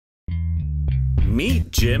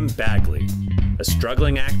Meet Jim Bagley, a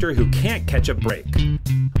struggling actor who can't catch a break.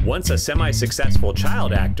 Once a semi-successful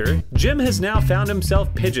child actor, Jim has now found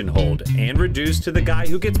himself pigeonholed and reduced to the guy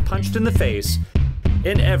who gets punched in the face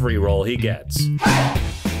in every role he gets.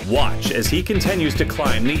 Watch as he continues to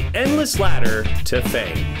climb the endless ladder to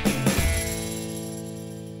fame.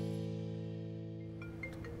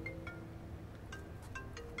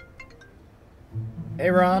 Hey,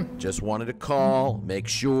 Ron. Just wanted to call, make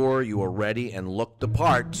sure you are ready and look the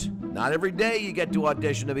part. Not every day you get to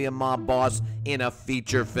audition to be a mob boss in a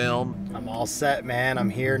feature film. I'm all set, man. I'm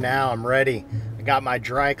here now. I'm ready. I got my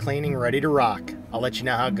dry cleaning ready to rock. I'll let you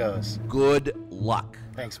know how it goes. Good luck.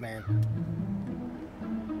 Thanks, man.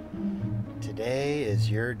 Today is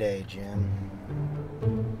your day, Jim.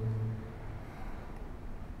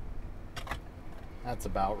 That's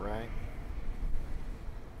about right.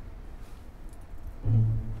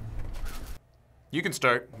 You can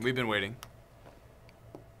start. We've been waiting.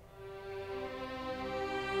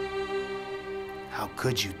 How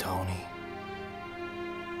could you, Tony?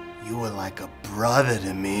 You were like a brother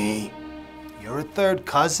to me. You're a third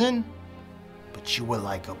cousin, but you were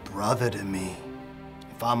like a brother to me.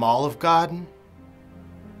 If I'm Olive Garden,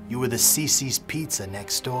 you were the Cece's Pizza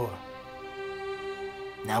next door.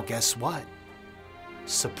 Now guess what?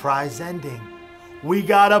 Surprise ending. We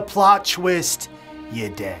got a plot twist. You're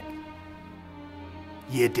dead.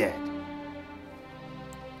 You're dead.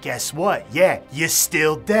 Guess what? Yeah, you're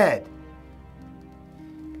still dead.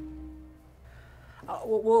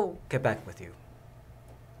 We'll get back with you.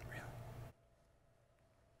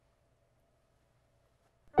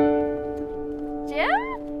 Jim?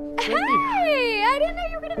 Hey, I didn't know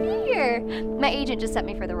you were gonna be here. My agent just sent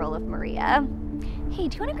me for the role of Maria. Hey,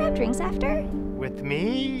 do you wanna grab drinks after? With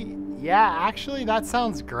me? Yeah, actually, that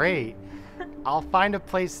sounds great. I'll find a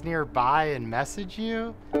place nearby and message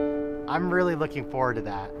you. I'm really looking forward to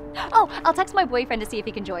that. Oh, I'll text my boyfriend to see if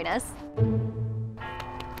he can join us.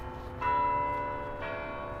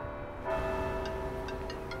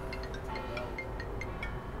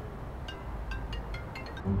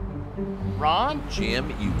 Ron?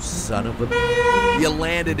 Jim, you son of a... You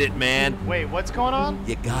landed it, man. Wait, what's going on?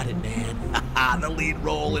 You got it, man. The lead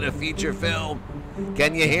role in a feature film.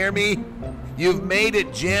 Can you hear me? You've made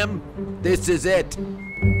it, Jim. This is it.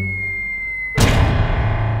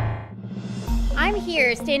 I'm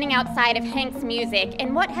here standing outside of Hank's Music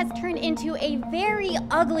in what has turned into a very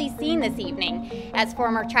ugly scene this evening, as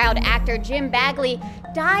former child actor Jim Bagley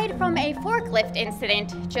died from a forklift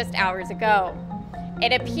incident just hours ago.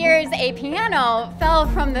 It appears a piano fell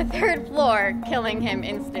from the 3rd floor, killing him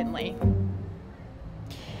instantly.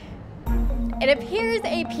 It appears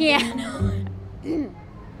a piano...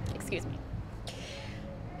 Excuse me.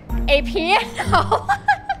 A piano...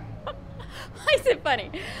 Why is it funny?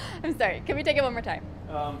 I'm sorry. Can we take it one more time?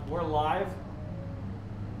 We're live.